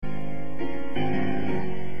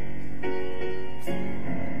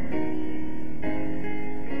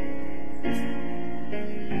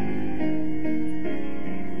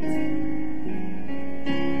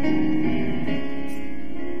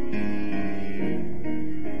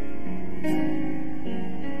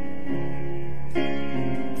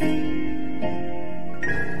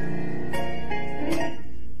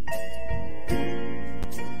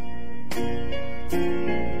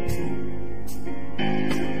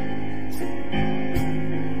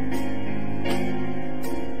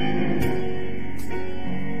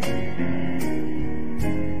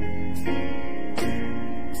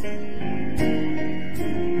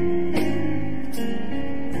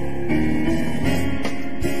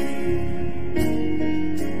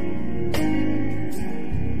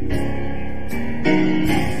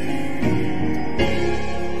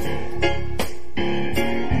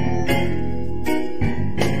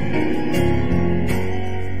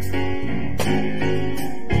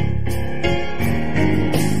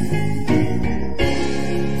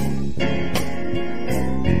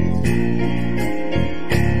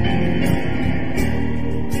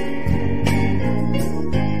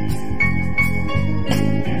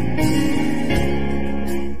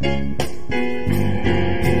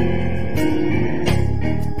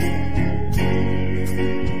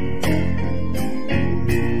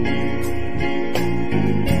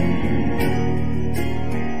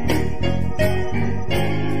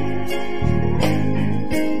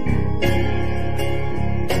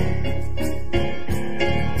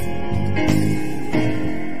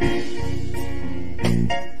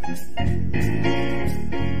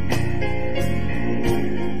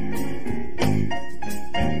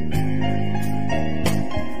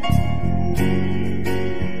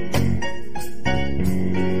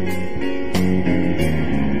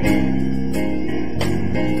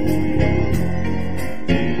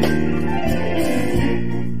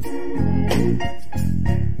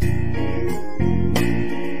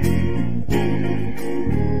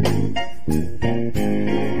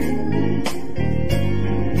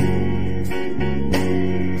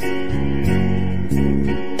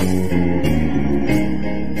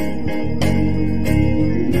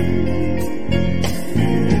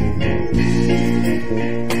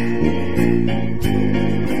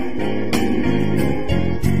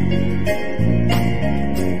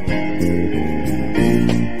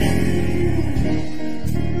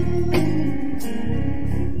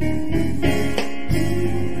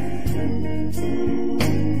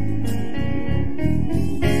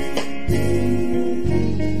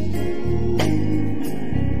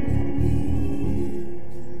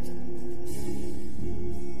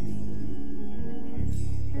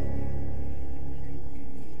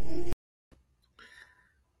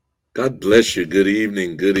God bless you. Good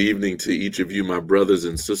evening. Good evening to each of you, my brothers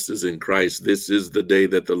and sisters in Christ. This is the day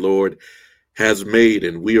that the Lord has made,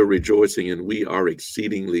 and we are rejoicing and we are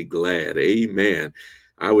exceedingly glad. Amen.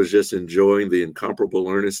 I was just enjoying the incomparable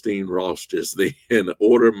Ernestine Ross just then.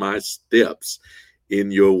 Order my steps in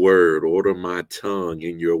your word, order my tongue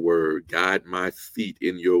in your word, guide my feet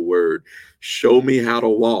in your word, show me how to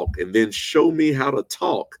walk, and then show me how to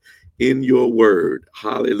talk in your word.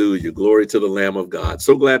 Hallelujah. Glory to the Lamb of God.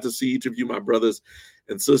 So glad to see each of you, my brothers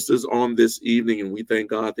and sisters, on this evening. And we thank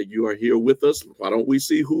God that you are here with us. Why don't we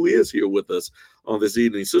see who is here with us on this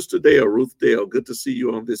evening? Sister Dale, Ruth Dale, good to see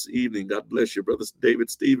you on this evening. God bless you. Brother David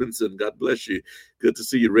Stevenson, God bless you. Good to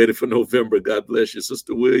see you. Ready for November. God bless you.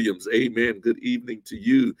 Sister Williams, amen. Good evening to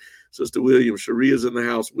you. Sister Williams, Cherie is in the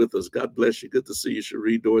house with us. God bless you. Good to see you,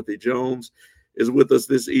 Cherie. Dorothy Jones is with us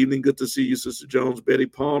this evening. Good to see you, Sister Jones. Betty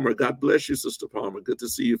Palmer, God bless you, Sister Palmer. Good to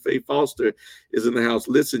see you. Faye Foster is in the house.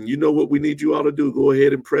 Listen, you know what we need you all to do. Go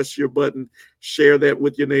ahead and press your button. Share that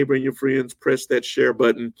with your neighbor and your friends. Press that share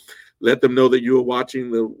button. Let them know that you are watching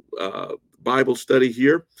the Bible study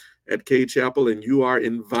here at Cade Chapel, and you are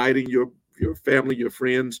inviting your family, your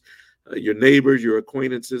friends, your neighbors, your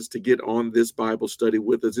acquaintances to get on this Bible study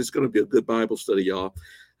with us. It's going to be a good Bible study, y'all.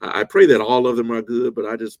 I pray that all of them are good, but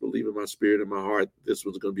I just believe in my spirit and my heart this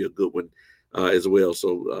was going to be a good one as well.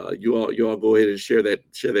 So you all go ahead and share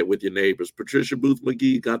that with your neighbors. Patricia Booth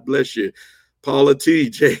McGee, God bless you. Paula T,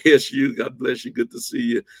 JSU, God bless you. Good to see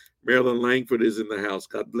you. Marilyn Langford is in the house.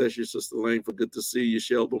 God bless you, Sister Langford. Good to see you.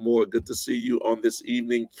 Shelba Moore, good to see you on this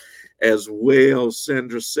evening as well.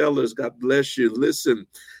 Sandra Sellers, God bless you. Listen,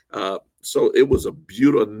 so it was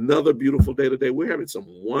another beautiful day today. We're having some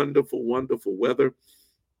wonderful, wonderful weather.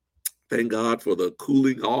 Thank God for the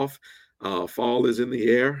cooling off. Fall is in the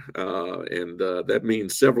air, and that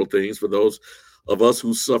means several things for those of us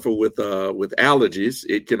who suffer with allergies.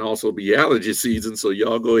 It can also be allergy season, so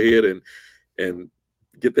y'all go ahead and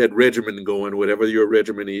get that regimen going, whatever your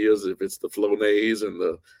regimen is. If it's the Flonase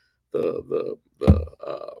and the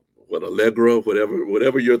what Allegra,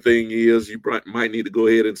 whatever your thing is, you might need to go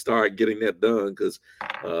ahead and start getting that done because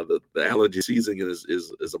the allergy season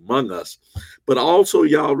is among us. But also,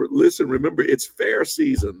 y'all, listen, remember, it's fair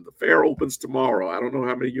season. The fair opens tomorrow. I don't know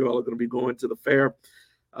how many of you all are going to be going to the fair,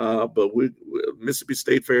 but Mississippi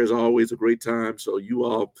State Fair is always a great time. So you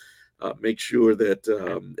all make sure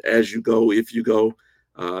that as you go, if you go,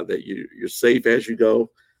 that you're safe as you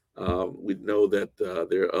go. We know that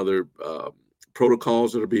there are other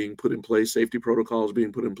protocols that are being put in place, safety protocols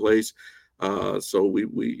being put in place. So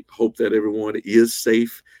we hope that everyone is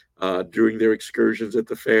safe during their excursions at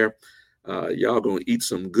the fair. Y'all gonna eat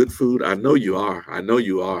some good food. I know you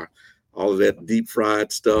are. All of that deep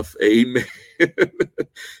fried stuff. Amen.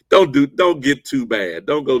 Don't get too bad.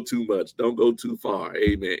 Don't go too much. Don't go too far.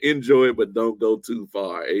 Amen. Enjoy it, but don't go too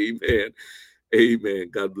far. Amen. Amen.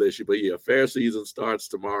 God bless you. But yeah, fair season starts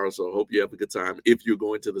tomorrow. So I hope you have a good time. If you're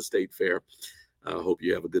going to the state fair, I hope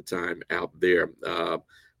you have a good time out there. We're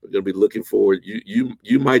going to be looking forward.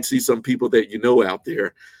 You might see some people that you know out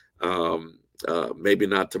there. Maybe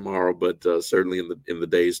not tomorrow, but certainly in the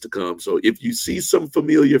days to come. So if you see some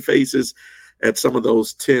familiar faces at some of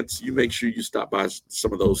those tents, you make sure you stop by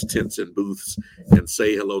some of those tents and booths and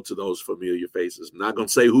say hello to those familiar faces. I'm not going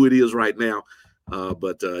to say who it is right now,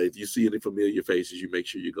 but if you see any familiar faces, you make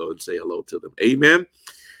sure you go and say hello to them. Amen.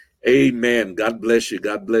 Amen. God bless you.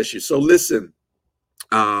 God bless you. So listen,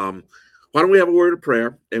 why don't we have a word of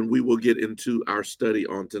prayer and we will get into our study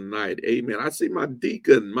on tonight. Amen. I see my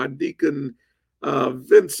deacon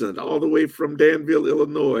Vincent, all the way from Danville,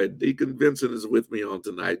 Illinois. Deacon Vincent is with me on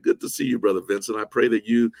tonight. Good to see you, Brother Vincent. I pray that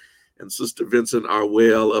you and Sister Vincent are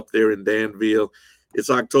well up there in Danville. It's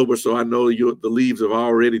October, so I know the leaves have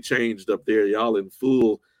already changed up there. Y'all in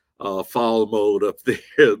full fall mode up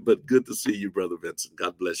there, but good to see you, Brother Vincent.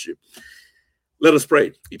 God bless you. Let us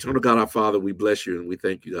pray. Eternal God, our Father, we bless you and we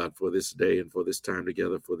thank you, God, for this day and for this time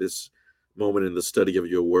together, for this moment in the study of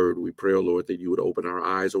your word. We pray, oh Lord, that you would open our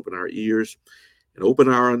eyes, open our ears, and open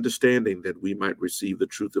our understanding that we might receive the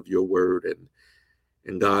truth of your word.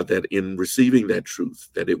 And God, that in receiving that truth,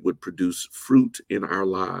 that it would produce fruit in our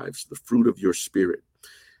lives, the fruit of your spirit,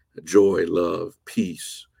 joy, love,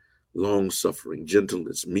 peace, long-suffering,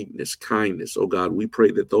 gentleness, meekness, kindness. Oh God, we pray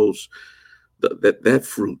that that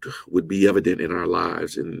fruit would be evident in our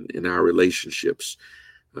lives, in our relationships,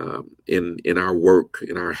 in our work,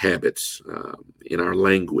 in our habits, in our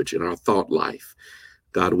language, in our thought life.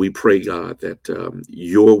 God, we pray, God, that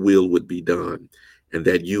your will would be done and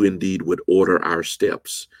that you indeed would order our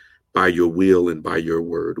steps by your will and by your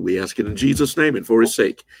word. We ask it in Jesus' name and for his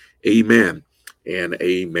sake. Amen and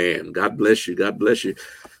amen. God bless you. God bless you.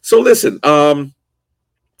 So listen, on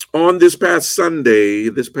this past Sunday,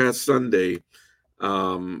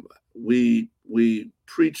 um, we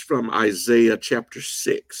preached from Isaiah chapter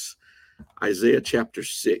 6. Isaiah chapter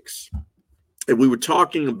 6. And we were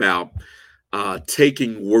talking about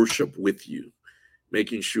taking worship with you,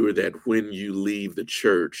 making sure that when you leave the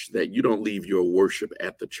church, that you don't leave your worship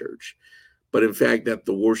at the church, but in fact, that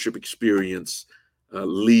the worship experience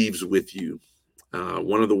leaves with you.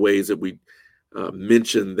 One of the ways that we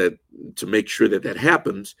mentioned that to make sure that that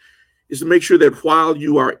happens is to make sure that while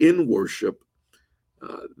you are in worship,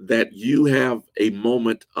 that you have a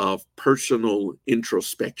moment of personal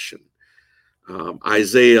introspection.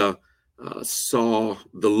 Isaiah saw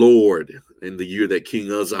the Lord in the year that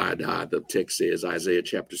King Uzziah died. The text says, Isaiah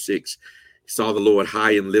chapter 6, he saw the Lord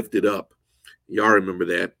high and lifted up. Y'all remember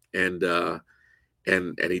that. And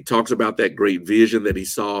he talks about that great vision that he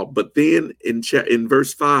saw. But then in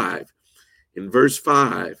verse 5,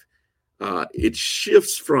 it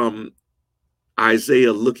shifts from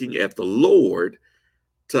Isaiah looking at the Lord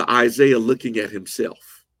to Isaiah looking at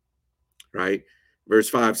himself, right? Verse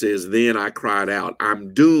 5 says, then I cried out,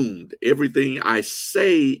 I'm doomed. Everything I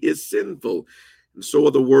say is sinful. And so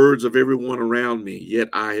are the words of everyone around me. Yet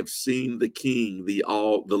I have seen the King, the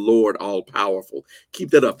Lord all powerful.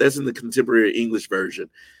 Keep that up. That's in the contemporary English version.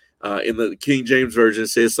 In the King James version, it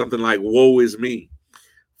says something like, woe is me,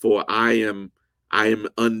 for I am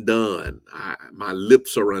undone. My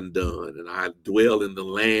lips are undone, and I dwell in the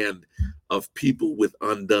land of people with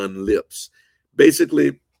undone lips.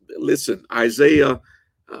 Basically, listen, Isaiah,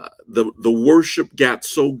 the worship got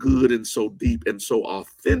so good and so deep and so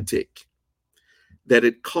authentic that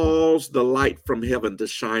it caused the light from heaven to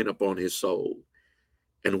shine upon his soul.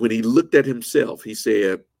 And when he looked at himself, he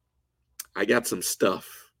said, I got some stuff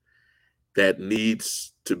that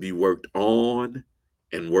needs to be worked on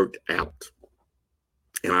and worked out.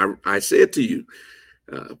 And I said to you,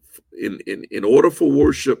 in order for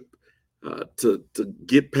worship to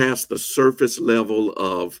get past the surface level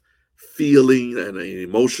of feeling and an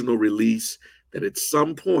emotional release, that at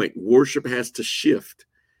some point worship has to shift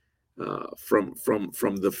from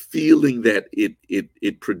the feeling that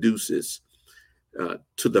it produces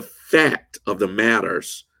to the fact of the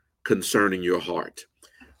matters concerning your heart.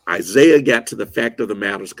 Isaiah got to the fact of the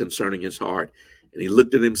matters concerning his heart, and he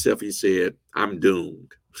looked at himself. He said, I'm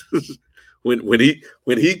doomed. when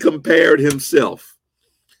he compared himself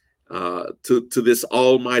to this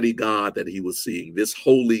almighty God that he was seeing, this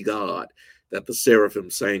holy God that the seraphim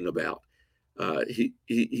sang about,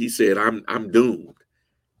 he said, I'm doomed.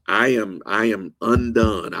 I am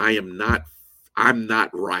undone. I'm not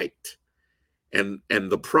right. And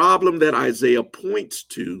the problem that Isaiah points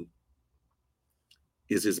to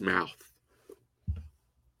is his mouth.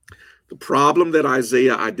 The problem that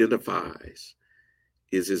Isaiah identifies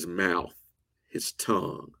is his mouth, his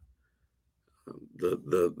tongue.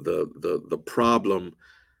 The problem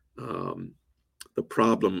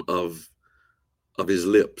of his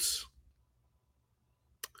lips.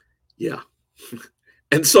 Yeah.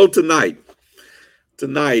 And so tonight, we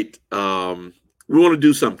want to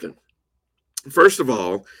do something. First of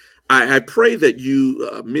all, I pray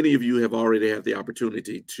that many of you have already had the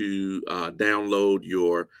opportunity to download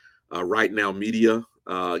your Right Now Media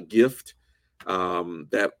gift.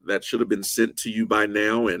 That should have been sent to you by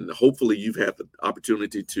now, and hopefully you've had the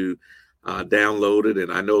opportunity to download it.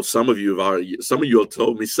 And I know some of you have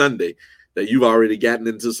told me Sunday that you've already gotten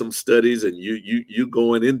into some studies and you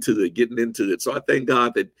going into it, getting into it. So I thank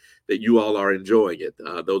God that you all are enjoying it.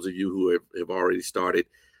 Those of you who have already started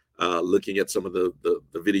looking at some of the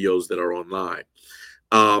videos that are online.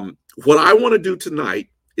 What I want to do tonight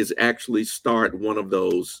is actually start one of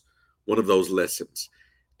those lessons.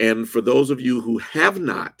 And for those of you who have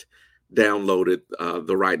not downloaded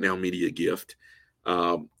the Right Now Media gift,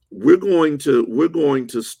 we're going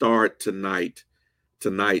to start tonight's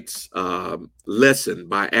lesson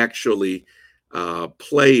by actually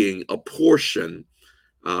playing a portion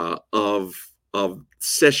of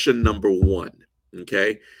session number 1.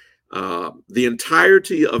 Okay, the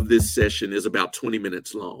entirety of this session is about 20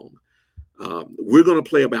 minutes long. We're going to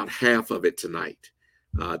play about half of it tonight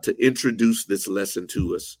to introduce this lesson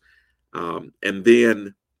to us, and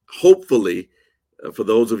then hopefully, for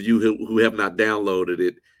those of you who have not downloaded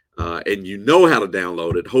it and you know how to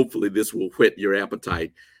download it, hopefully this will whet your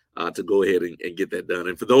appetite to go ahead and get that done.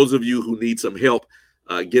 And for those of you who need some help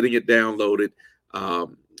getting it downloaded,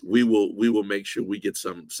 we will make sure we get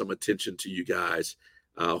some attention to you guys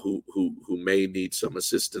who may need some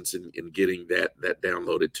assistance in getting that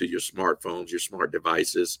downloaded to your smartphones, your smart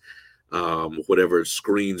devices, whatever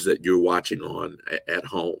screens that you're watching on at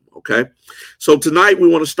home. Okay. So tonight we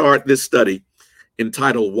want to start this study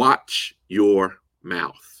entitled Watch Your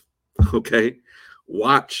Mouth. Okay.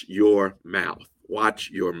 Watch your mouth. Watch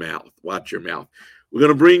your mouth. Watch your mouth. We're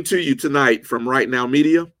going to bring to you tonight from Right Now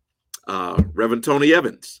Media, Reverend Tony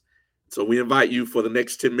Evans. So we invite you for the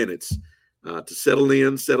next 10 minutes to settle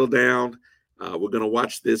in, settle down. We're going to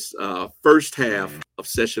watch this first half of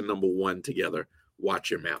session number 1 together.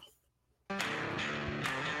 Watch your mouth.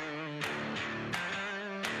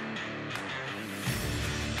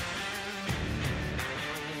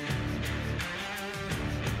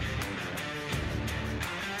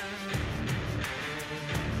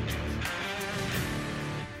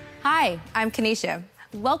 Hi, I'm Kanisha.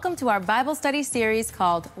 Welcome to our Bible study series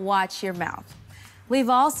called Watch Your Mouth. We've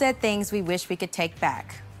all said things we wish we could take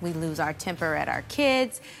back. We lose our temper at our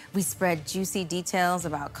kids, we spread juicy details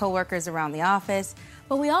about coworkers around the office,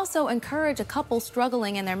 but we also encourage a couple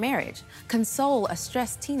struggling in their marriage, console a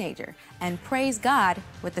stressed teenager, and praise God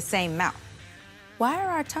with the same mouth. Why are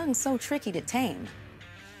our tongues so tricky to tame?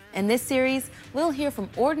 In this series, we'll hear from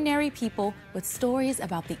ordinary people with stories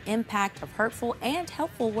about the impact of hurtful and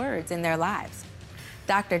helpful words in their lives.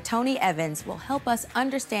 Dr. Tony Evans will help us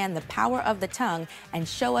understand the power of the tongue and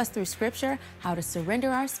show us through Scripture how to surrender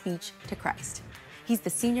our speech to Christ. He's the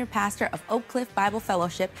senior pastor of Oak Cliff Bible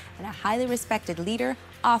Fellowship and a highly respected leader,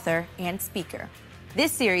 author, and speaker.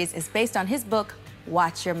 This series is based on his book,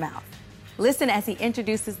 Watch Your Mouth. Listen as he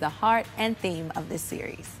introduces the heart and theme of this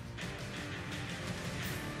series.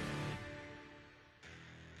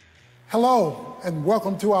 Hello, and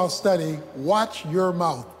welcome to our study, Watch Your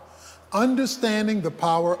Mouth, Understanding the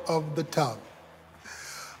Power of the Tongue.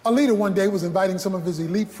 A leader one day was inviting some of his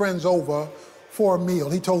elite friends over for a meal.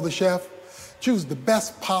 He told the chef, choose the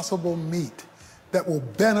best possible meat that will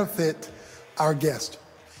benefit our guest.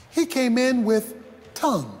 He came in with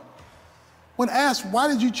tongue. When asked, why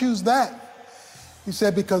did you choose that? He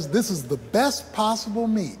said, because this is the best possible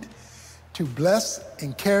meat to bless,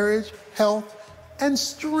 encourage, help, and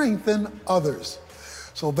strengthen others,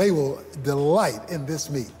 so they will delight in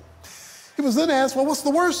this meat. He was then asked, well, what's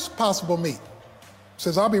the worst possible meat? He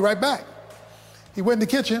says, I'll be right back. He went in the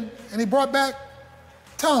kitchen and he brought back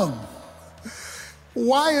tongue.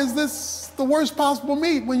 Why is this the worst possible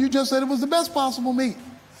meat when you just said it was the best possible meat?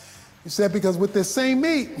 He said, because with this same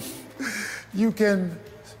meat, you can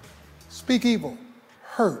speak evil,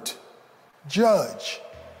 hurt, judge,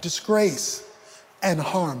 disgrace, and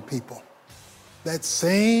harm people. That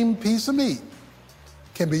same piece of meat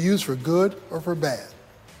can be used for good or for bad.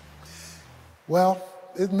 Well,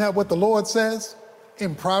 isn't that what the Lord says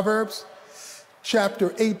in Proverbs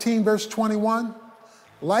chapter 18, verse 21?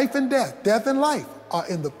 Life and death, death and life are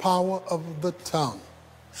in the power of the tongue.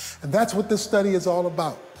 And that's what this study is all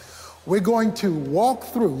about. We're going to walk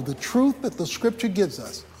through the truth that the Scripture gives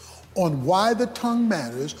us on why the tongue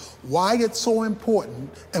matters, why it's so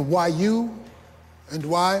important, and why you and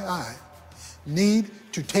why I need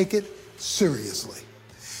to take it seriously,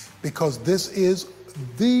 because this is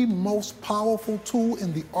the most powerful tool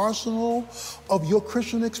in the arsenal of your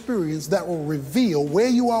Christian experience that will reveal where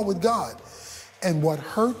you are with God and what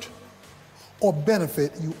hurt or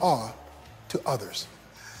benefit you are to others.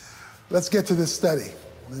 Let's get to this study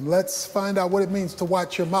and let's find out what it means to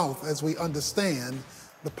watch your mouth as we understand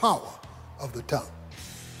the power of the tongue.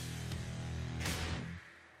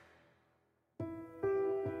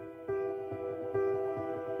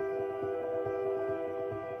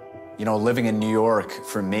 You know, living in New York,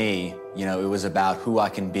 for me, it was about who I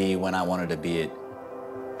can be when I wanted to be it.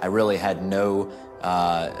 I really had no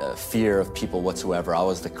fear of people whatsoever. I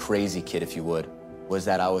was the crazy kid, if you would, was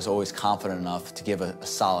that I was always confident enough to give a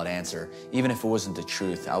solid answer, even if it wasn't the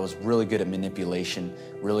truth. I was really good at manipulation,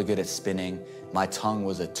 really good at spinning. My tongue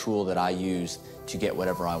was a tool that I used to get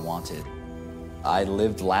whatever I wanted. I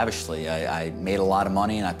lived lavishly. I made a lot of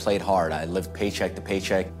money and I played hard. I lived paycheck to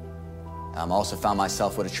paycheck. I also found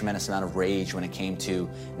myself with a tremendous amount of rage when it came to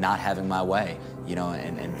not having my way,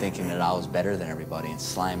 and thinking that I was better than everybody and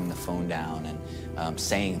slamming the phone down and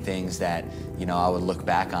saying things that, I would look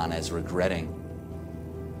back on as regretting.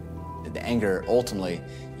 The anger ultimately,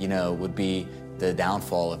 would be the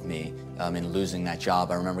downfall of me in losing that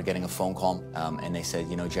job. I remember getting a phone call and they said,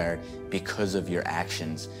 Jared, because of your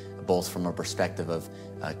actions, both from a perspective of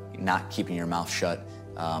not keeping your mouth shut,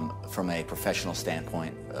 from a professional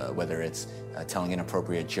standpoint, whether it's telling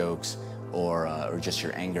inappropriate jokes or just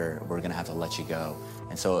your anger, we're gonna have to let you go.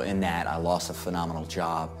 And so in that, I lost a phenomenal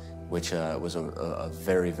job, which was a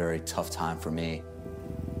very, very tough time for me.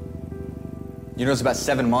 It was about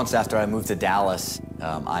 7 months after I moved to Dallas,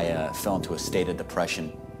 I fell into a state of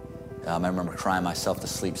depression. I remember crying myself to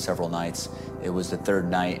sleep several nights. It was the third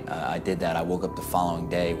night I did that. I woke up the following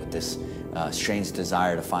day with this strange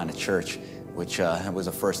desire to find a church, which was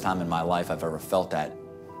the first time in my life I've ever felt that.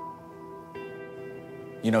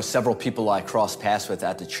 You know, several people I crossed paths with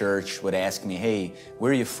at the church would ask me, hey,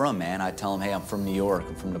 where are you from, man? I'd tell them, hey, I'm from New York,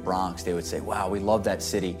 I'm from the Bronx. They would say, wow, we love that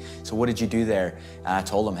city. So what did you do there? And I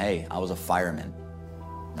told them, hey, I was a fireman.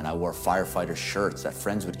 And I wore firefighter shirts that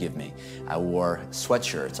friends would give me. I wore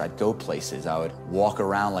sweatshirts, I'd go places. I would walk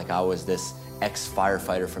around like I was this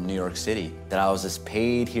ex-firefighter from New York City, that I was this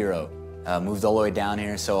paid hero. Moved all the way down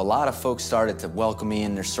here, so a lot of folks started to welcome me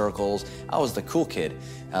in their circles. I was the cool kid.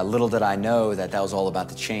 Little did I know that that was all about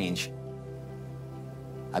to change.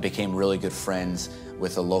 I became really good friends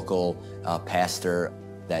with a local pastor,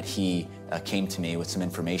 that he came to me with some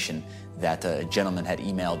information that a gentleman had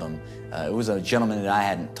emailed him. It was a gentleman that I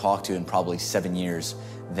hadn't talked to in probably 7 years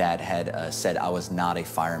that had said I was not a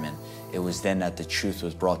fireman. It was then that the truth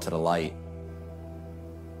was brought to the light.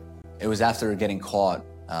 It was after getting caught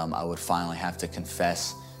I would finally have to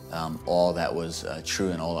confess all that was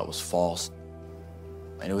true and all that was false.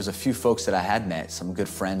 And it was a few folks that I had met, some good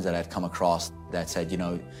friends that I'd come across that said, you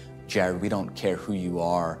know, Jared, we don't care who you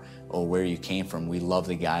are or where you came from. We love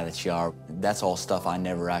the guy that you are. That's all stuff I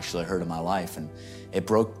never actually heard in my life, and it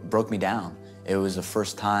broke me down. It was the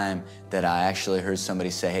first time that I actually heard somebody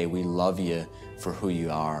say, hey, we love you for who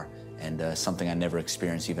you are, and something I never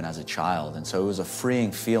experienced even as a child. And so it was a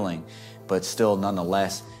freeing feeling, but still,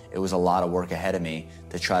 nonetheless, it was a lot of work ahead of me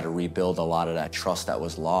to try to rebuild a lot of that trust that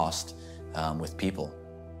was lost with people.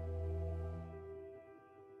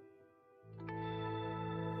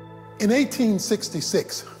 In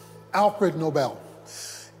 1866, Alfred Nobel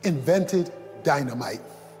invented dynamite.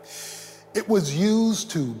 It was used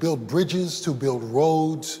to build bridges, to build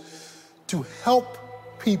roads, to help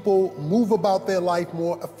people move about their life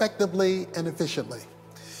more effectively and efficiently.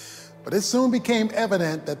 But it soon became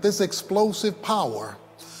evident that this explosive power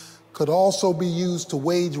could also be used to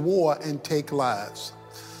wage war and take lives.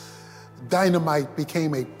 Dynamite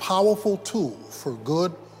became a powerful tool for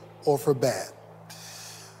good or for bad.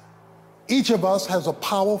 Each of us has a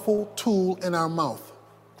powerful tool in our mouth,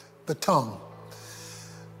 the tongue.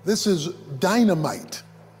 This is dynamite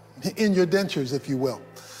in your dentures, if you will.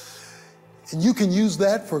 And you can use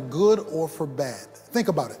that for good or for bad. Think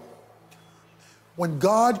about it. When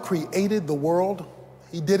God created the world,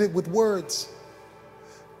 he did it with words.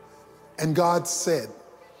 And God said,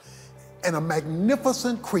 and a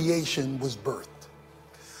magnificent creation was birthed.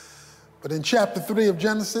 But in chapter 3 of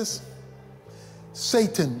Genesis,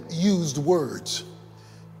 Satan used words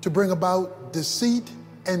to bring about deceit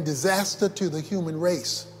and disaster to the human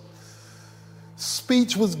race.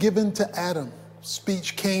 Speech was given to Adam.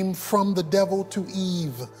 Speech came from the devil to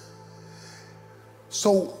Eve.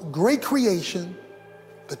 So great creation,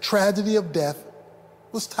 the tragedy of death,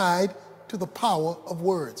 was tied to the power of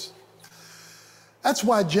words. That's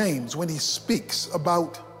why James, when he speaks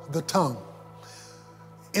about the tongue,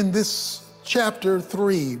 in this chapter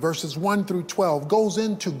 3, verses 1 through 12, goes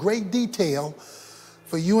into great detail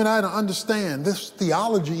for you and I to understand this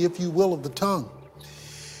theology, if you will, of the tongue.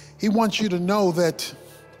 He wants you to know that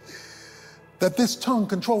this tongue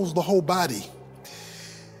controls the whole body.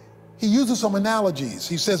 He uses some analogies.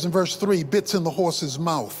 He says in verse 3, bits in the horse's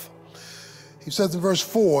mouth. He says in verse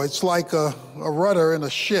 4, it's like a rudder in a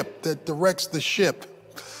ship that directs the ship.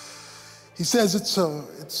 He says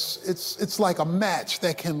it's like a match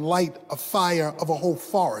that can light a fire of a whole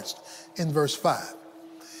forest in verse 5.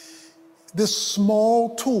 This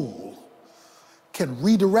small tool can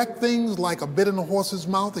redirect things like a bit in a horse's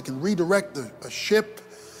mouth. It can redirect a ship,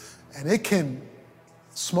 and it can,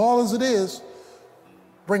 small as it is,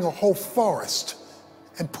 bring a whole forest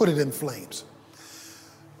and put it in flames.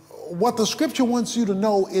 What the scripture wants you to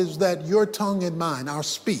know is that your tongue and mine, our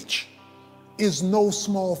speech, is no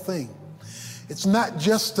small thing. It's not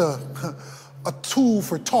just a tool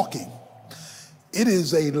for talking. It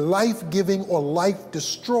is a life-giving or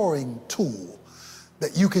life-destroying tool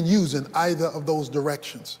that you can use in either of those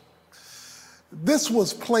directions. This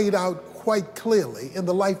was played out quite clearly in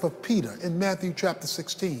the life of Peter in Matthew chapter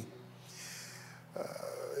 16.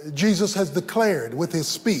 Jesus has declared with his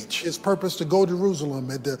speech his purpose to go to Jerusalem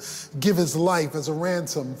and to give his life as a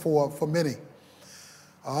ransom for many.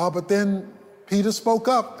 But then Peter spoke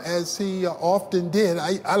up, as he often did.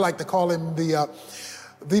 I like to call him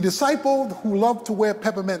the disciple who loved to wear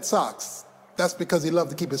peppermint socks. That's because he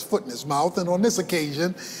loved to keep his foot in his mouth. And on this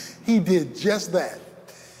occasion, he did just that.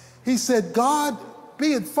 He said, God,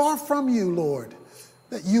 be it far from you, Lord,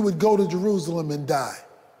 that you would go to Jerusalem and die.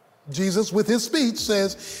 Jesus, with his speech,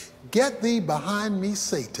 says, get thee behind me,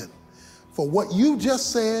 Satan. For what you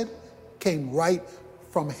just said came right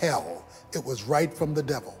from hell. It was right from the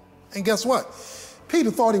devil. And guess what?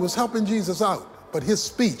 Peter thought he was helping Jesus out, but his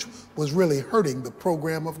speech was really hurting the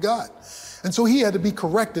program of God. And so he had to be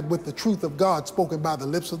corrected with the truth of God spoken by the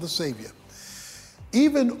lips of the Savior.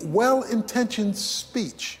 Even well-intentioned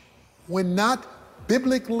speech, when not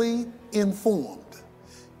biblically informed,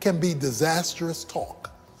 can be disastrous talk.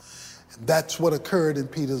 And that's what occurred in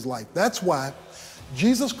Peter's life. That's why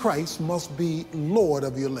Jesus Christ must be Lord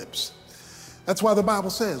of your lips. That's why the Bible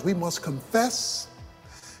says we must confess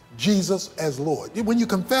Jesus as Lord. When you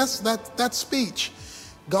confess that speech,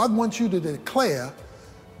 God wants you to declare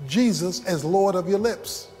Jesus as Lord of your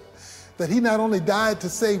lips. That he not only died to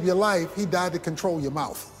save your life, he died to control your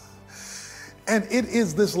mouth. And it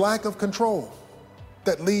is this lack of control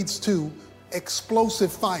that leads to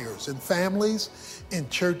explosive fires in families, in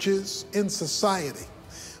churches, in society.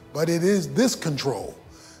 But it is this control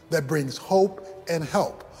that brings hope and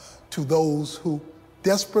help to those who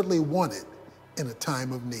desperately want it in a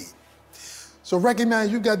time of need. So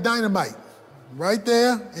recognize you've got dynamite right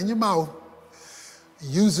there in your mouth.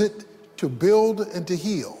 Use it to build and to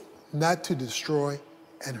heal, not to destroy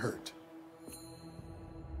and hurt.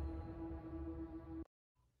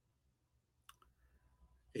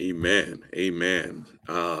 Amen. Amen.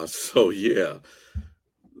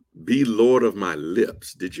 Be Lord of my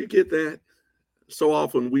lips. Did you get that? So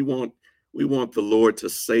often we want the Lord to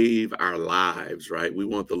save our lives, right? We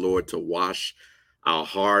want the Lord to wash our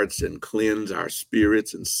hearts and cleanse our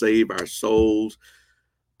spirits and save our souls.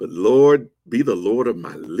 But Lord, be the Lord of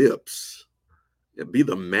my lips. Be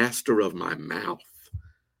the master of my mouth.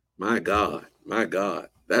 My God,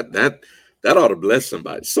 that ought to bless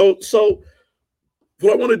somebody. So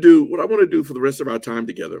what I want to do for the rest of our time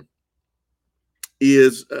together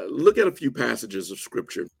is look at a few passages of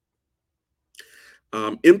scripture.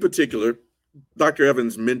 In particular, Dr.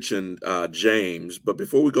 Evans mentioned James, but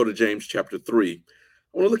before we go to James chapter 3,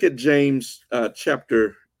 I want to look at James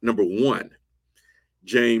chapter number 1.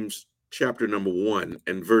 James chapter number 1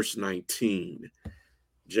 and verse 19.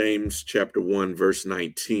 James chapter 1, verse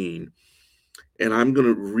 19. And I'm going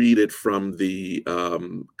to read it from the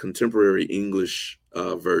Contemporary English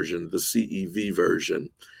version, the CEV version,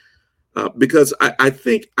 because I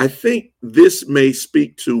think this may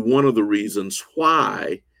speak to one of the reasons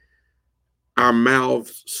why our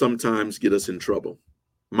mouths sometimes get us in trouble.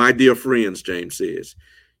 My dear friends, James says,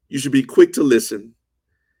 you should be quick to listen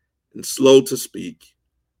and slow to speak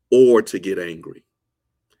or to get angry.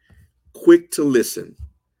 Quick to listen,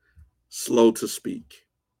 slow to speak.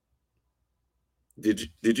 Did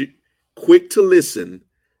you quick to listen,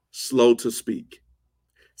 slow to speak?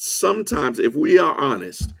 Sometimes if you are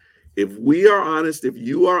honest, even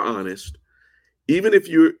if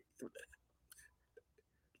you're,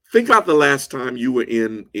 think about the last time you were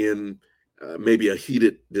in maybe a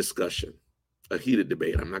heated discussion, a heated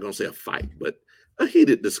debate. I'm not going to say a fight, but a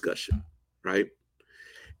heated discussion, right?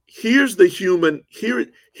 Here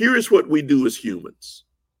is what we do as humans.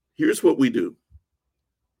 Here's what we do.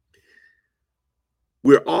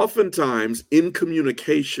 We're oftentimes in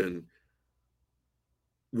communication,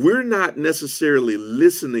 we're not necessarily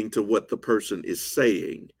listening to what the person is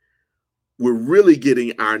saying. We're really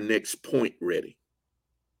getting our next point ready,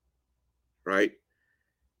 right?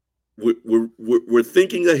 We're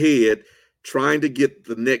thinking ahead, trying to get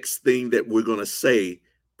the next thing that we're going to say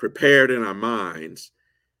prepared in our minds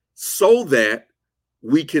so that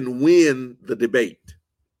we can win the debate,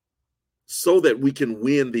 so that we can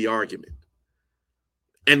win the argument.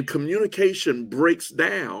 And communication breaks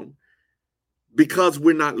down because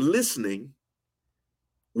we're not listening.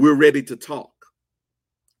 We're ready to talk.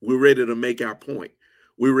 We're ready to make our point.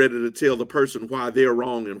 We're ready to tell the person why they're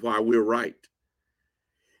wrong and why we're right.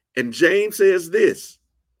 And James says this,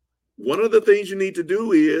 one of the things you need to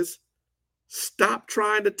do is stop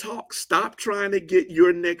trying to talk. Stop trying to get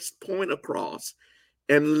your next point across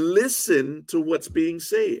and listen to what's being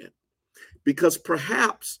said. Because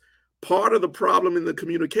perhaps part of the problem in the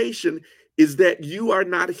communication is that you are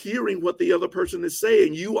not hearing what the other person is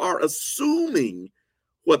saying. You are assuming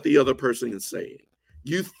what the other person is saying.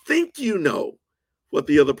 You think you know what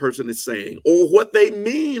the other person is saying or what they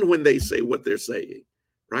mean when they say what they're saying,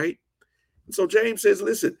 right? And so James says,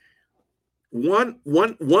 listen, one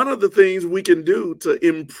of the things we can do to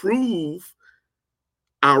improve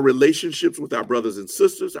our relationships with our brothers and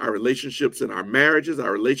sisters, our relationships in our marriages,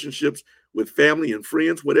 our relationships with family and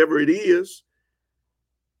friends, whatever it is,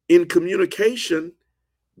 in communication,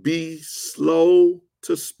 be slow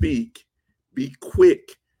to speak, be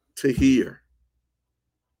quick to hear.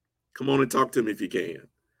 Come on and talk to me if you can.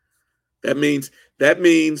 That means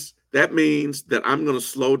That means that I'm going to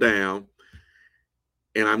slow down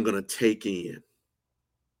and I'm going to take in.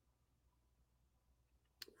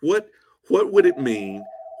 What would it mean?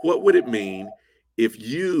 What would it mean if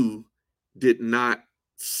you did not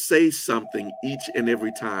say something each and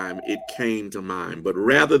every time it came to mind, but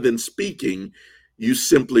rather than speaking, you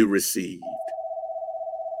simply received?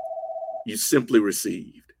 You simply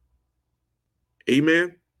received.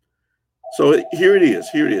 Amen. So here it is.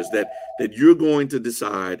 Here it is that you're going to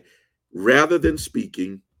decide, rather than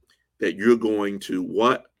speaking, that you're going to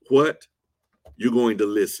what you're going to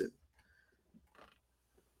listen.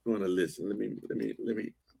 I'm going to listen. Let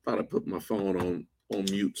me. I thought I put my phone on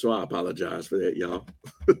mute, so I apologize for that, y'all.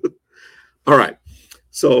 All right.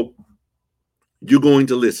 So you're going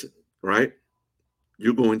to listen, right?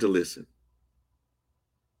 You're going to listen.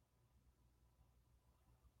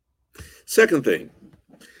 Second thing.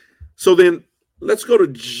 So then let's go to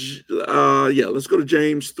let's go to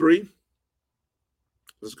James 3.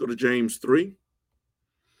 Let's go to James 3.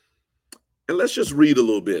 And let's just read a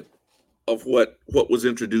little bit of what was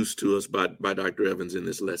introduced to us by Dr. Evans in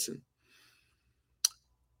this lesson.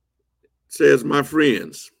 It says, "My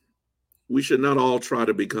friends, we should not all try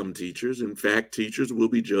to become teachers. In fact, teachers will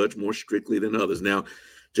be judged more strictly than others." Now,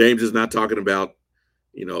 James is not talking about,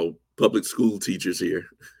 public school teachers here.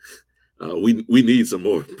 We need some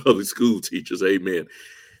more public school teachers. Amen.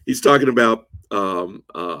 He's talking about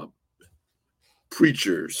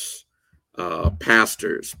preachers,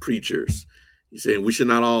 pastors, preachers. He's saying we should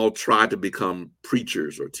not all try to become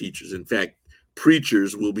preachers or teachers. In fact,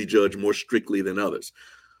 preachers will be judged more strictly than others.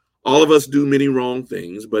 All of us do many wrong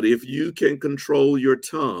things, but if you can control your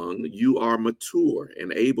tongue, you are mature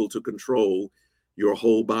and able to control your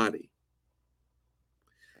whole body.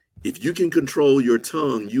 If you can control your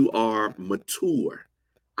tongue, you are mature.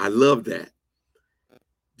 I love that.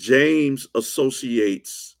 James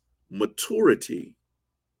associates maturity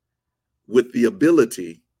with the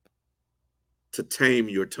ability to tame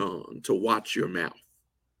your tongue, to watch your mouth.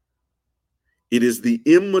 It is the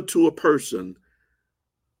immature person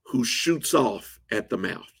who shoots off at the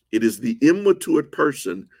mouth. It is the immature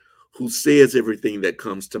person who says everything that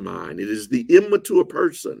comes to mind. It is the immature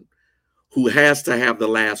person who has to have the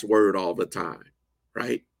last word all the time,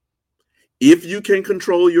 right? If you can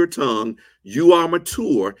control your tongue, you are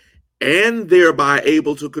mature and thereby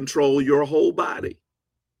able to control your whole body.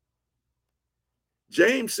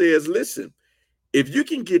 James says, listen, if you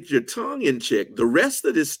can get your tongue in check, the rest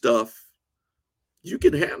of this stuff you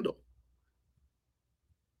can handle.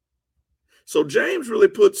 So James really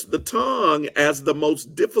puts the tongue as the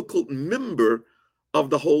most difficult member of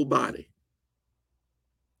the whole body.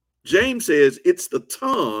 James says it's the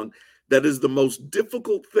tongue that is the most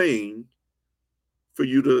difficult thing for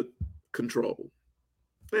you to control.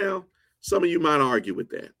 Now, some of you might argue with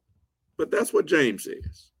that, but that's what James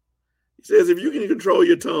says. He says if you can control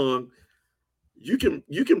your tongue, you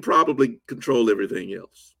can probably control everything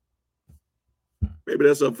else. Maybe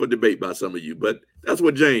that's up for debate by some of you, but that's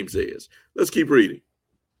what James says. Let's keep reading.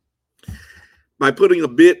 By putting a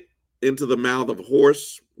bit into the mouth of a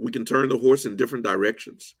horse, we can turn the horse in different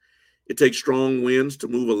directions. It takes strong winds to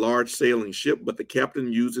move a large sailing ship, but the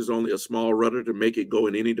captain uses only a small rudder to make it go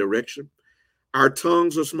in any direction. Our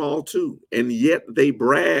tongues are small too, and yet they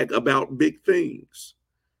brag about big things.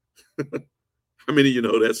 How many of you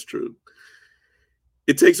know that's true?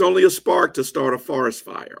 It takes only a spark to start a forest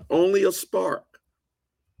fire. Only a spark.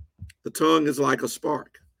 The tongue is like a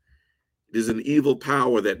spark. It is an evil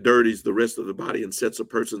power that dirties the rest of the body and sets a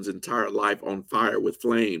person's entire life on fire with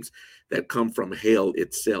flames that come from hell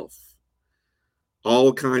itself.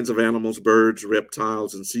 All kinds of animals, birds,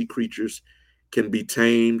 reptiles, and sea creatures can be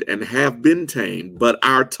tamed and have been tamed, but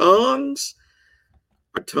our tongues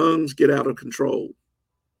get out of control.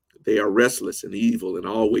 They are restless and evil and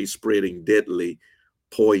always spreading deadly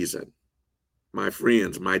poison. My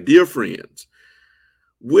friends, my dear friends,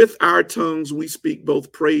 with our tongues we speak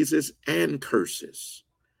both praises and curses.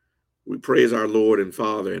 We praise our Lord and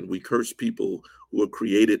Father, and we curse people who are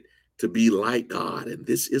created to be like God, and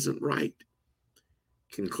this isn't right.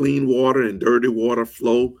 Can clean water and dirty water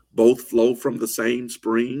both flow from the same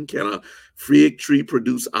spring? Can a fig tree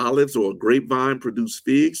produce olives or a grapevine produce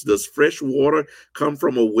figs? Does fresh water come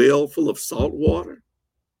from a well full of salt water?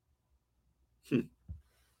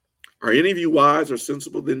 Are any of you wise or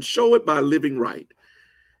sensible? Then show it by living right,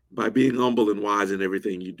 by being humble and wise in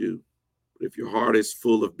everything you do. But if your heart is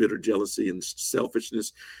full of bitter jealousy and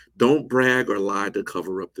selfishness, don't brag or lie to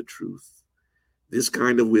cover up the truth. This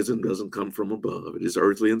kind of wisdom doesn't come from above. It is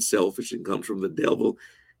earthly and selfish and comes from the devil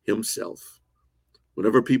himself.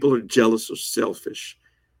 Whenever people are jealous or selfish,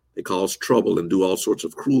 They cause trouble and do all sorts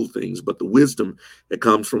of cruel things. But the wisdom that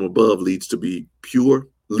comes from above leads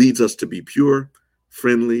us to be pure,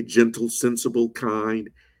 friendly, gentle, sensible, kind,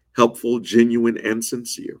 helpful, genuine, and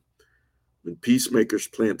sincere. When peacemakers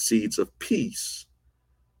plant seeds of peace,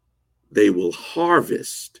 they will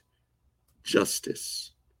harvest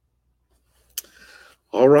justice.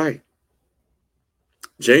 All right.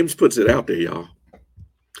 James puts it out there, y'all.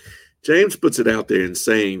 James puts it out there in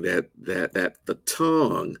saying that the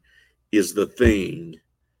tongue is the thing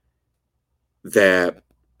that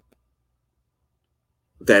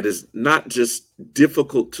is not just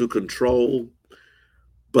difficult to control,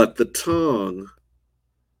 but the tongue.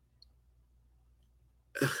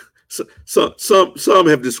 Some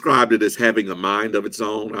have described it as having a mind of its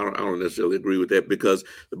own. I don't necessarily agree with that, because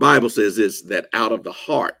the Bible says this, that out of the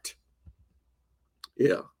heart,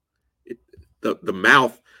 the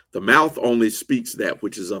mouth only speaks that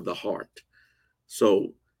which is of the heart.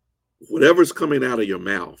 So whatever's coming out of your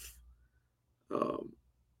mouth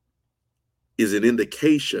is an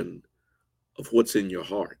indication of what's in your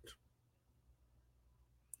heart.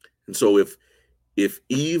 And so if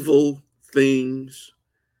evil things,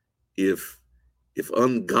 if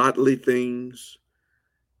ungodly things,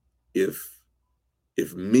 if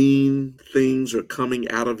mean things are coming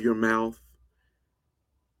out of your mouth,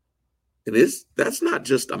 and that's not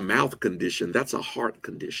just a mouth condition, that's a heart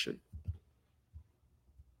condition.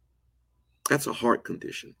 That's a heart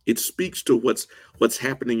condition. It speaks to what's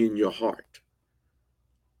happening in your heart.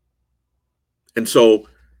 And so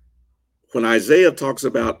when Isaiah talks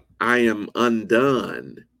about, I am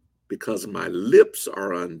undone because my lips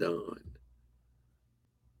are undone,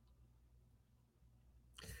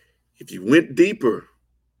 if you went deeper,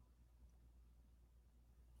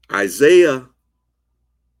 Isaiah,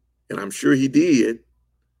 and I'm sure he did,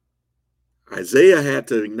 Isaiah had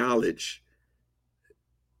to acknowledge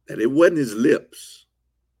that it wasn't his lips,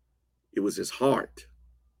 it was his heart.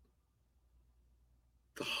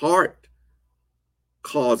 The heart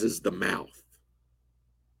causes the mouth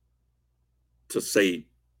to say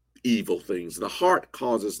evil things. The heart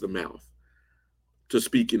causes the mouth to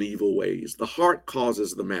speak in evil ways. The heart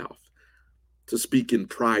causes the mouth to speak in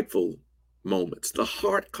prideful moments. The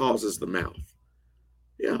heart causes the mouth.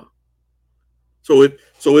 Yeah. So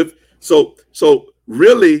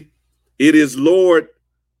really it is, Lord,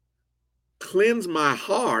 cleanse my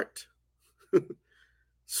heart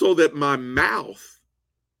so that my mouth,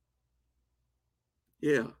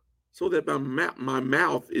 so that my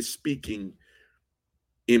mouth is speaking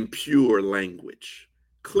impure language.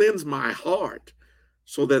 Cleanse my heart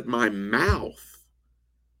so that my mouth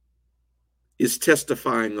is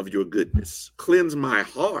testifying of your goodness. Cleanse my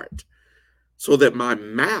heart so that my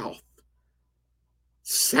mouth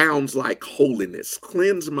sounds like holiness.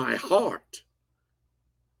 Cleanse my heart.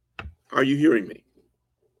 Are you hearing me?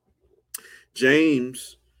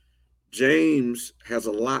 James has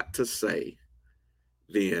a lot to say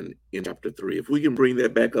then in chapter 3. If we can bring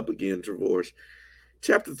that back up again, Travorce.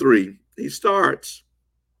 Chapter 3, he starts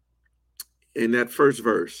in that first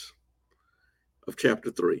verse of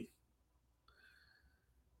chapter 3.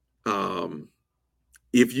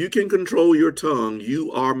 If you can control your tongue,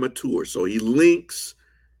 you are mature. So he links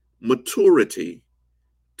maturity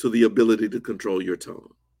to the ability to control your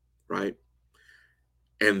tongue, right?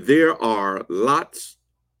 And there are lots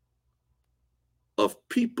of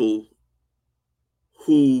people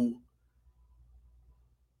who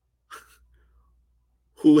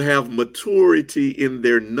have maturity in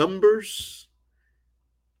their numbers,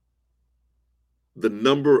 the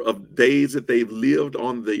number of days that they've lived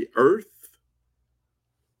on the earth,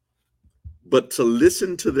 but to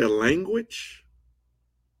listen to their language,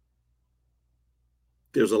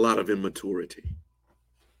 there's a lot of immaturity.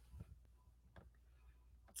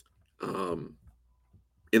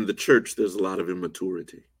 In the church, there's a lot of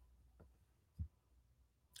immaturity.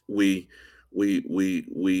 We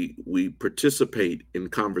participate in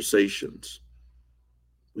conversations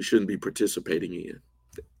we shouldn't be participating in,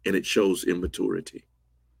 and it shows immaturity.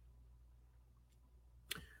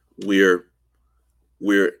 We're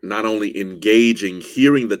not only engaging,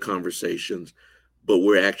 hearing the conversations, but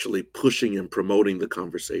we're actually pushing and promoting the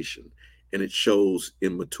conversation, and it shows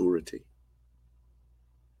immaturity.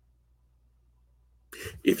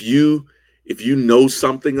 If you know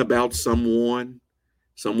something about someone's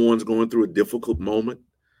going through a difficult moment,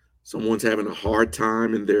 someone's having a hard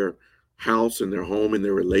time in their house, in their home, in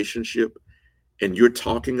their relationship, and you're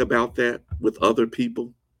talking about that with other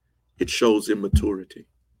people, it shows immaturity.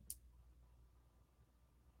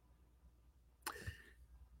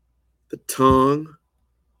 The tongue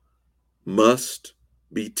must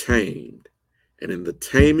be tamed, And in the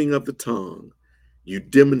taming of the tongue, you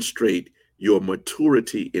demonstrate your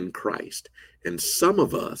maturity in Christ. And some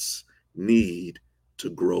of us need to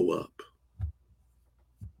grow up.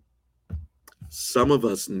 Some of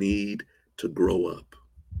us need to grow up.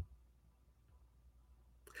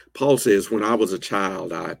 Paul says, when I was a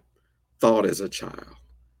child, I thought as a child.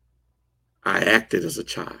 I acted as a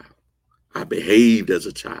child. I behaved as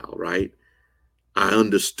a child, right? I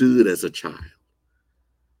understood as a child.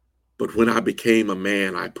 But when I became a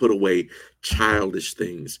man, I put away childish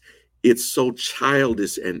things. It's so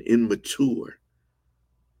childish and immature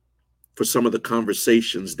for some of the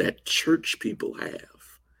conversations that church people have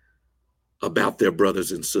about their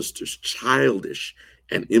brothers and sisters. Childish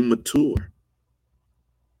and immature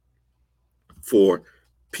for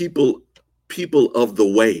people of the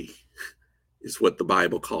way is what the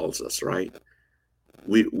Bible calls us, right?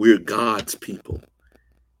 We're God's people.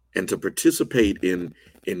 And to participate in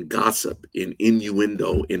gossip, in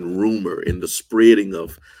innuendo, in rumor, in the spreading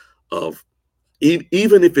of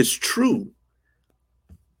even if it's true,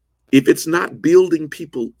 if it's not building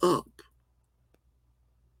people up,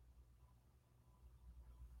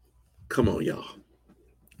 come on, y'all.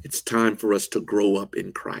 It's time for us to grow up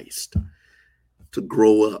in Christ, to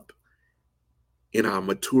grow up in our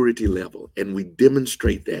maturity level. And we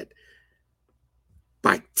demonstrate that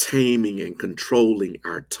by taming and controlling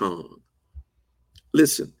our tongue.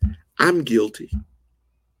 Listen, I'm guilty.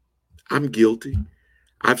 I'm guilty.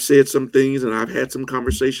 I've said some things and I've had some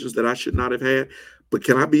conversations that I should not have had. But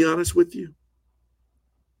can I be honest with you?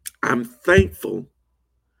 I'm thankful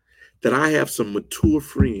that I have some mature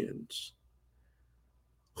friends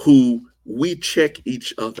who we check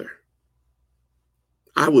each other.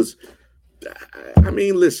 Listen,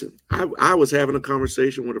 I was having a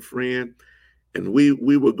conversation with a friend and we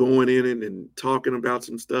were going in and talking about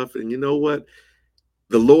some stuff. And you know what?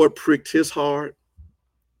 The Lord pricked his heart.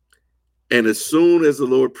 And as soon as the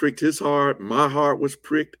Lord pricked his heart, my heart was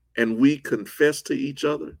pricked, and we confessed to each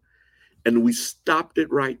other, and we stopped it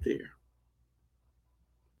right there.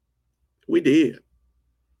 We did.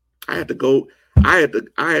 I had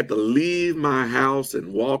to leave my house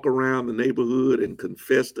and walk around the neighborhood and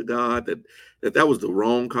confess to God that was the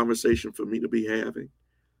wrong conversation for me to be having.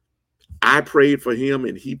 I prayed for him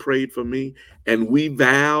and he prayed for me, and we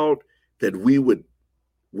vowed that we would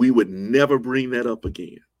never bring that up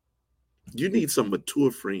again. You need some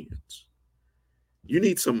mature friends. You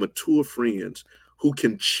need some mature friends who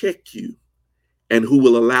can check you and who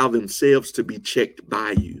will allow themselves to be checked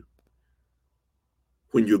by you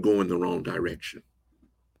when you're going the wrong direction.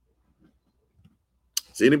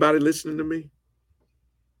 Is anybody listening to me?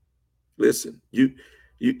 Listen, you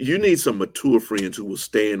need some mature friends who will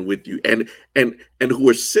stand with you and who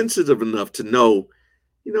are sensitive enough to know,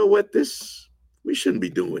 you know what, we shouldn't be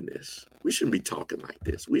doing this. We shouldn't be talking like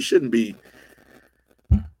this. We shouldn't be,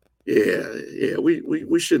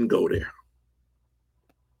 we shouldn't go there.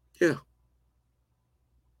 Yeah.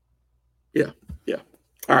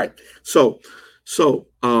 All right. So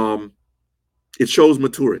it shows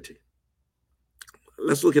maturity.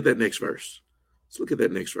 Let's look at that next verse.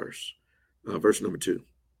 Verse number 2.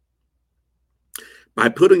 By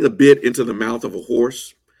putting a bit into the mouth of a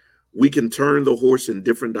horse, we can turn the horse in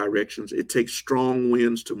different directions. It takes strong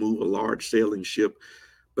winds to move a large sailing ship,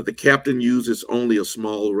 but the captain uses only a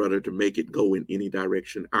small rudder to make it go in any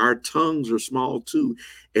direction. Our tongues are small too,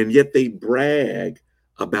 and yet they brag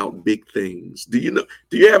about big things. Do you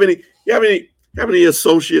have any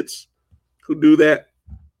associates who do that?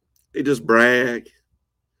 They just brag.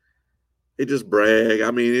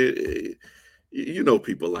 I mean, you know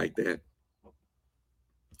people like that.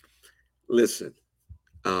 Listen,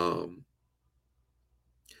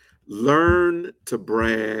 learn to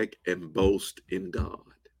brag and boast in God.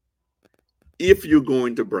 If you're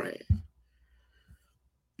going to brag,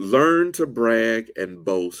 learn to brag and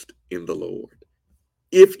boast in the Lord.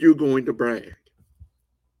 If you're going to brag.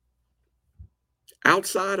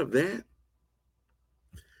 Outside of that,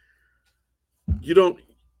 you don't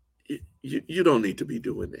need to be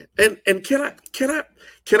doing that. And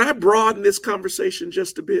can I broaden this conversation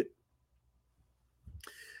just a bit?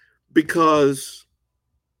 Because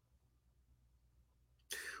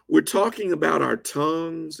we're talking about our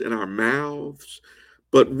tongues and our mouths,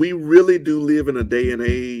 but we really do live in a day and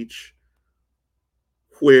age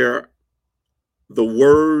where the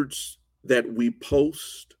words that we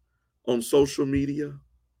post on social media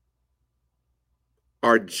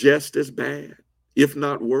are just as bad, if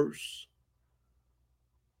not worse.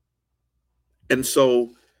 And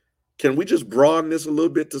so can we just broaden this a little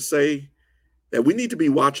bit to say that we need to be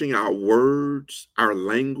watching our words, our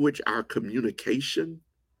language, our communication?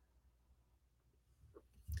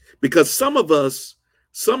 Because some of us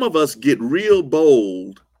get real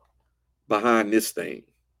bold behind this thing.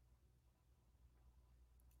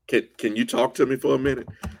 Can you talk to me for a minute?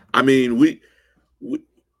 I mean, we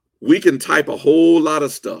can type a whole lot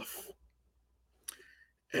of stuff,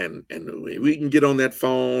 and we can get on that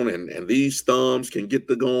phone, and these thumbs can get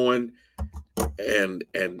the going, and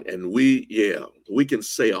we can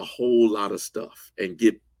say a whole lot of stuff and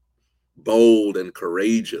get bold and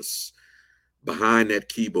courageous behind that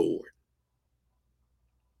keyboard.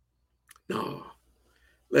 No,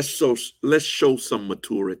 let's show some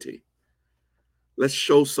maturity. Let's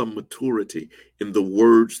show some maturity in the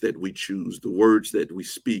words that we choose, the words that we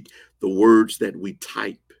speak, the words that we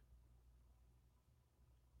type.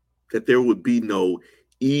 That there would be no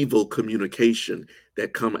evil communication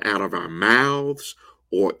that come out of our mouths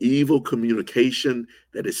or evil communication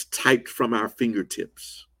that is typed from our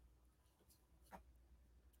fingertips.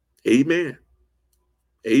 Amen.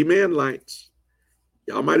 Amen, lights.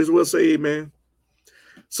 Y'all might as well say amen.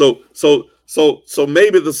 So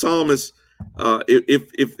maybe the psalmist,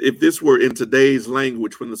 if this were in today's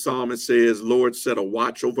language, when the psalmist says, Lord, set a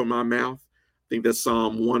watch over my mouth, I think that's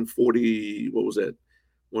Psalm 140, what was that?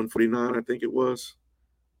 149, I think it was.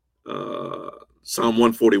 Psalm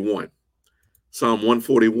 141. Psalm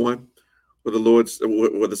 141,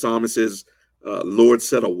 where the psalmist says, Lord,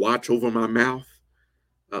 set a watch over my mouth.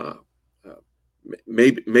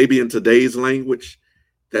 Maybe in today's language,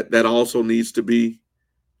 that also needs to be,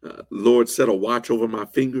 Lord, set a watch over my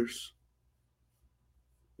fingers.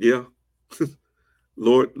 Yeah.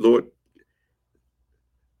 Lord.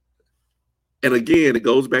 And again, it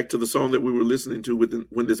goes back to the song that we were listening to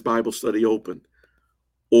when this Bible study opened.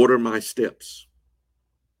 Order my steps.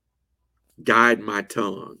 Guide my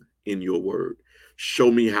tongue in your word. Show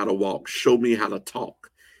me how to walk. Show me how to talk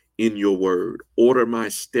in your word. Order my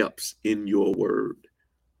steps in your word.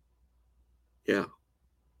 Yeah.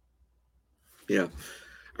 Yeah.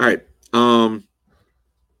 All right.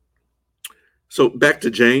 So back to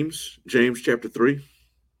James chapter 3.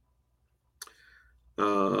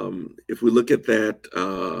 If we look at that,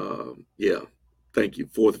 thank you.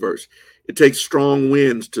 4th verse. It takes strong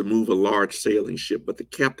winds to move a large sailing ship, but the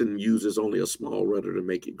captain uses only a small rudder to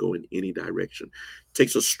make it go in any direction. It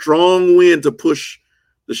takes a strong wind to push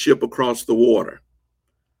the ship across the water,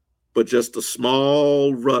 but just a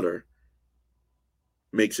small rudder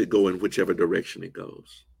makes it go in whichever direction it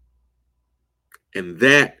goes. And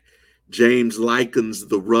that, James likens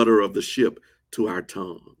the rudder of the ship to our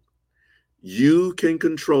tongue. You can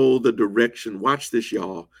control the direction. Watch this,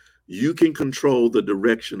 y'all. You can control the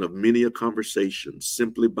direction of many a conversation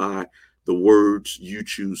simply by the words you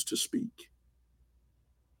choose to speak.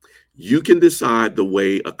 You can decide the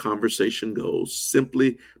way a conversation goes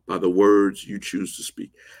simply by the words you choose to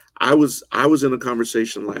speak. I was in a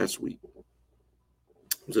conversation last week.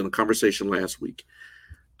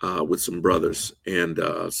 With some brothers and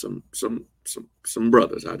some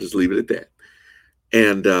brothers. I'll just leave it at that.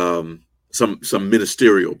 And some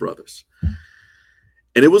ministerial brothers.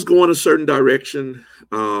 And it was going a certain direction.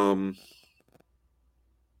 And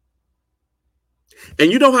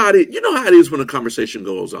you know how it is when a conversation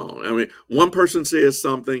goes on. I mean, one person says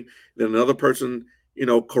something, then another person,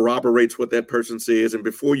 corroborates what that person says. And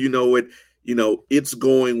before you know it, it's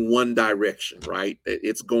going one direction, right?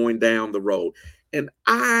 It's going down the road. And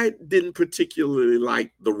I didn't particularly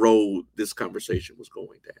like the road this conversation was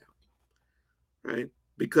going down, right?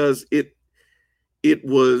 Because it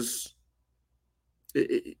wasn't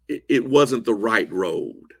the right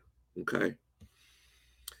road, okay?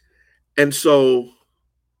 And so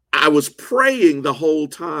I was praying the whole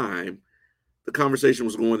time the conversation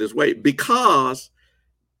was going this way, because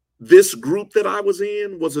this group that I was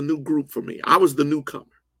in was a new group for me. I was the newcomer,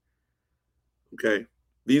 okay?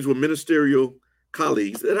 These were ministerial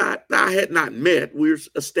colleagues that I had not met. We're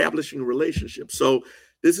establishing a relationship. So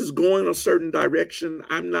this is going a certain direction.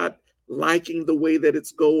 I'm not liking the way that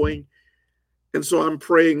it's going. And so I'm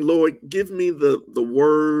praying, Lord, give me the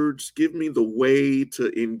words, give me the way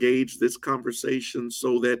to engage this conversation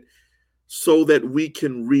so that we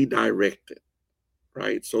can redirect it,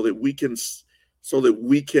 right? So that we can,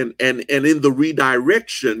 and in the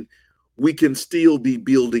redirection, we can still be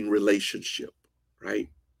building relationship, right?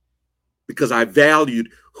 Because I valued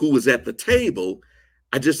who was at the table.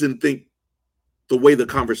 I just didn't think the way the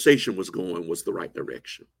conversation was going was the right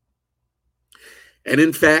direction. And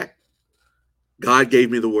in fact, God gave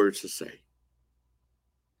me the words to say.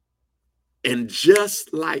 And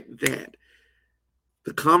just like that,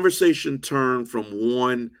 the conversation turned from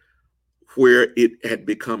one where it had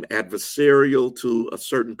become adversarial to a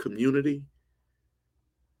certain community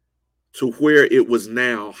to where it was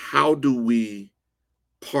now, how do we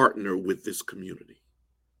partner with this community,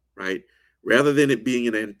 right? Rather than it being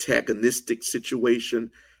an antagonistic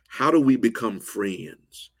situation, how do we become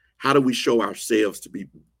friends? How do we show ourselves to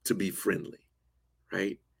be friendly,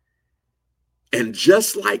 right? And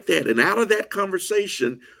just like that, and out of that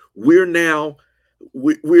conversation, we're now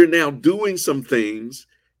doing some things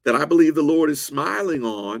that I believe the Lord is smiling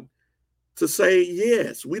on, to say,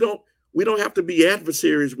 yes, we don't have to be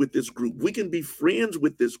adversaries with this group. We can be friends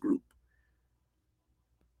with this group.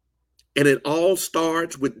 And it all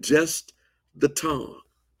starts with just the tongue.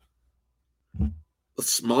 A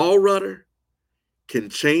small rudder can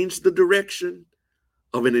change the direction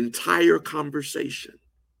of an entire conversation.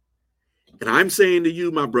 And I'm saying to you,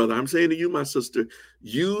 my brother, I'm saying to you, my sister,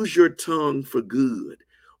 use your tongue for good.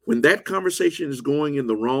 When that conversation is going in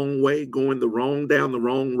the wrong way, going down the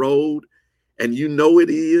wrong road, and you know it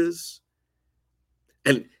is,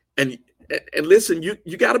 and listen, you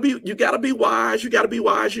got to be wise. You got to be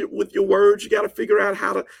wise with your words. You got to figure out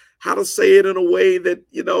how to say it in a way that,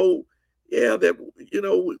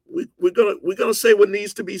 we're gonna say what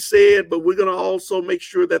needs to be said, but we're gonna also make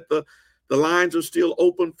sure that the lines are still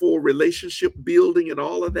open for relationship building and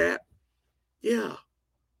all of that. Yeah,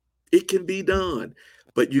 it can be done,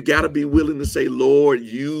 but you got to be willing to say, Lord,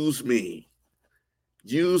 use me.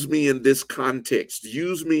 Use me in this context.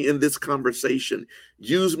 Use me in this conversation.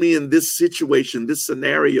 Use me in this situation, this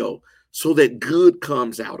scenario, so that good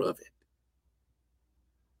comes out of it.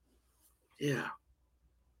 Yeah.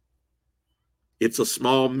 It's a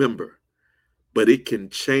small member, but it can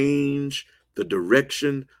change the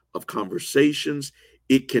direction of conversations.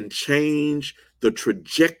 It can change the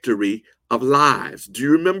trajectory of lives. Do you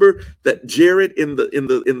remember that Jared in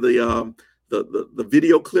the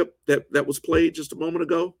video clip that was played just a moment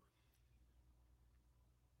ago?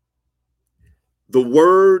 The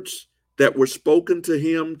words that were spoken to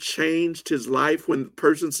him changed his life when the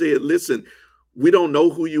person said, listen, we don't know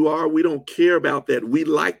who you are. We don't care about that. We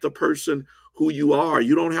like the person who you are.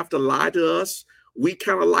 You don't have to lie to us. We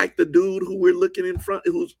kind of like the dude who we're looking in front,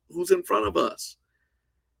 who's in front of us.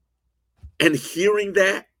 And hearing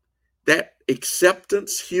that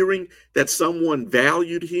acceptance, hearing that someone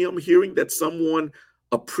valued him, hearing that someone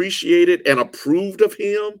appreciated and approved of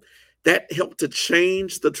him, that helped to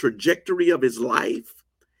change the trajectory of his life.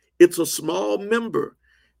 It's a small member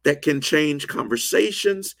that can change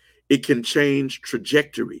conversations. It can change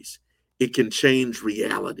trajectories. It can change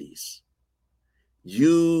realities.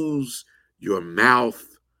 Use your mouth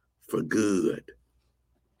for good.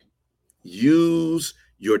 Use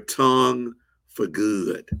your tongue for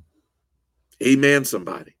good. Amen,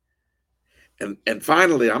 somebody. And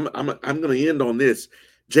finally, I'm going to end on this.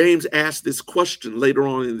 James asked this question later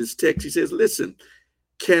on in this text. He says, listen,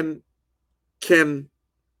 can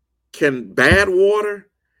bad water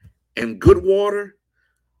and good water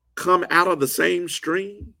come out of the same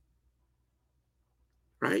stream?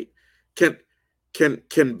 Right? Can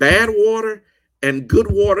bad water and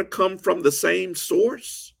good water come from the same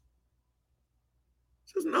source?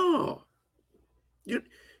 He says, no.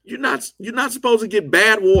 You're not supposed to get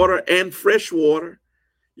bad water and fresh water.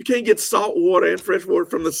 You can't get salt water and fresh water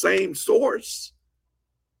from the same source,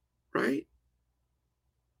 right?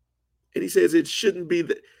 And he says it should be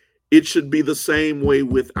the same way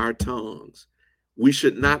with our tongues. We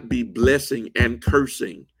should not be blessing and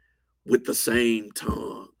cursing with the same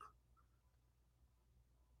tongue.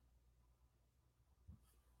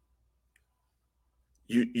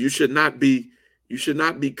 You should not be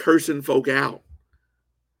cursing folk out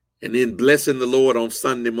and then blessing the Lord on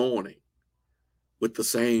Sunday morning with the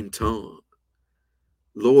same tongue.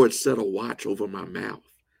 Lord, set a watch over my mouth.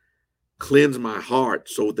 Cleanse my heart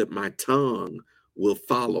so that my tongue will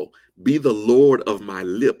follow. Be the Lord of my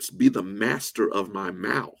lips. Be the master of my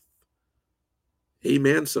mouth.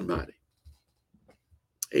 Amen, somebody.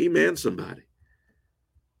 Amen, somebody.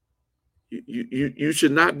 You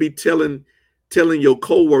should not be telling your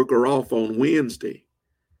coworker off on Wednesday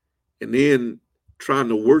and then trying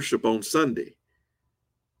to worship on Sunday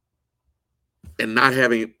and not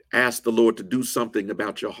having asked the Lord to do something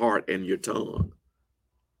about your heart and your tongue.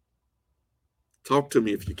 Talk to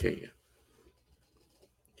me if you can.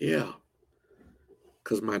 Yeah.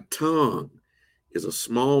 Because my tongue is a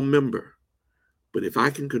small member. But if I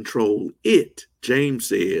can control it, James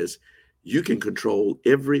says, you can control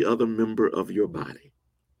every other member of your body.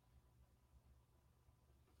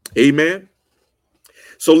 Amen.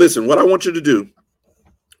 So listen, what I want you to do,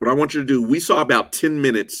 we saw about 10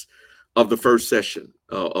 minutes of the first session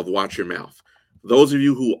of Watch Your Mouth. Those of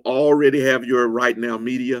you who already have your Right Now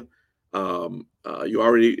Media, you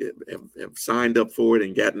already have signed up for it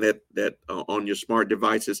and gotten that on your smart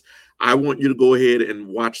devices, I want you to go ahead and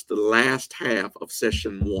watch the last half of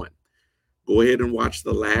session 1. Go ahead and watch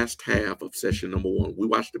the last half of session number 1. We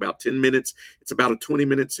watched about 10 minutes. It's about a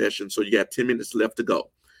 20-minute session, so you got 10 minutes left to go.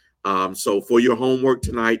 So for your homework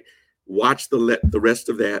tonight, watch the rest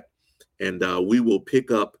of that, and we will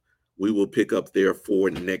pick up there for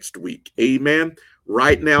next week. Amen.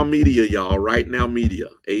 Right Now Media, y'all. Right Now Media.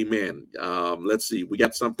 Amen. Let's see. We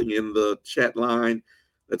got something in the chat line.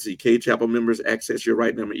 Let's see. Cade Chapel members access your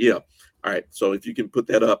Right Now. Yeah. All right. So if you can put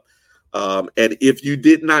that up. And if you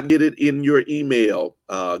did not get it in your email,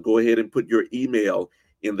 go ahead and put your email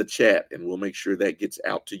in the chat, and we'll make sure that gets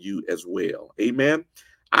out to you as well. Amen.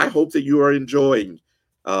 I hope that you are enjoying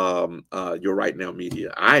your Right Now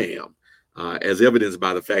Media. I am, as evidenced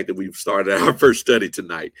by the fact that we've started our first study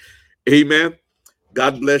tonight. Amen.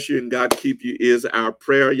 God bless you and God keep you is our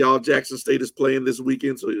prayer. Y'all, Jackson State is playing this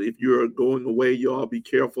weekend, so if you're going away, y'all be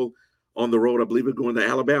careful on the road. I believe we're going to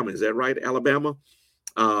Alabama. Is that right, Alabama?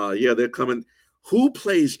 Yeah, they're coming. Who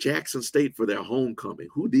plays Jackson State for their homecoming?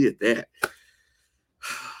 Who did that?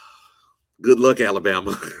 Good luck,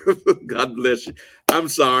 Alabama. God bless you. I'm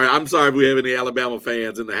sorry if we have any Alabama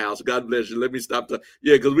fans in the house. God bless you. Let me stop.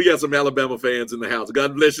 Yeah, because we got some Alabama fans in the house.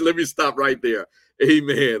 God bless you. Let me stop right there.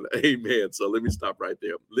 Amen. Amen. So let me stop right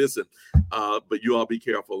there. Listen, but you all be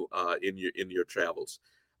careful in your travels.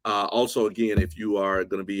 Also, again, if you are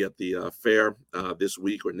going to be at the fair this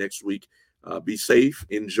week or next week, be safe,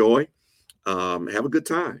 enjoy, have a good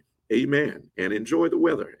time. Amen. And enjoy the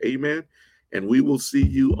weather. Amen. And we will see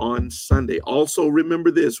you on Sunday. Also,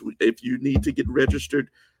 remember this, if you need to get registered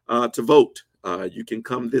to vote, you can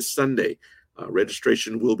come this Sunday.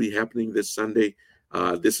 Registration will be happening this Sunday.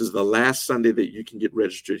 This is the last Sunday that you can get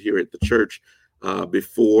registered here at the church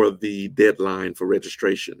before the deadline for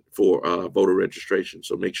registration, for voter registration.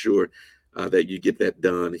 So make sure that you get that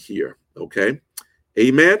done here. Okay.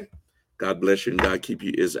 Amen. God bless you and God keep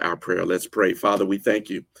you is our prayer. Let's pray. Father, we thank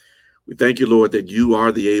you. We thank you, Lord, that you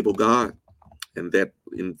are the able God, and that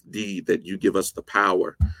indeed that you give us the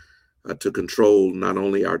power to control not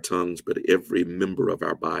only our tongues, but every member of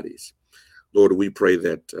our bodies. Lord, we pray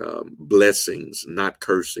that blessings, not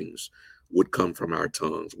cursings, would come from our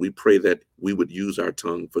tongues. We pray that we would use our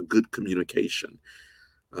tongue for good communication,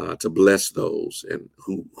 to bless those and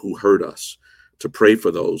who hurt us, to pray for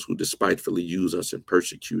those who despitefully use us and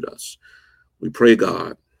persecute us. We pray,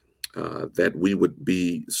 God, that we would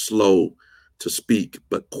be slow to speak,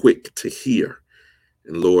 but quick to hear.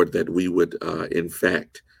 And Lord, that we would, in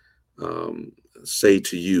fact, say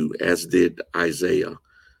to you, as did Isaiah,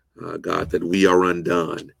 God, that we are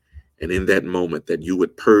undone. And in that moment, that you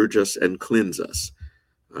would purge us and cleanse us,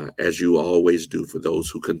 as you always do for those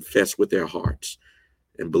who confess with their hearts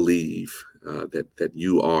and believe that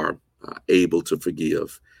you are able to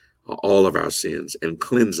forgive all of our sins and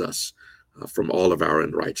cleanse us from all of our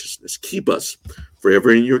unrighteousness. Keep us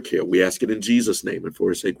forever in your care. We ask it in Jesus' name, and for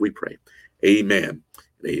his sake we pray. Amen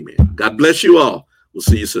and amen. God bless you all. We'll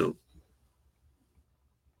see you soon.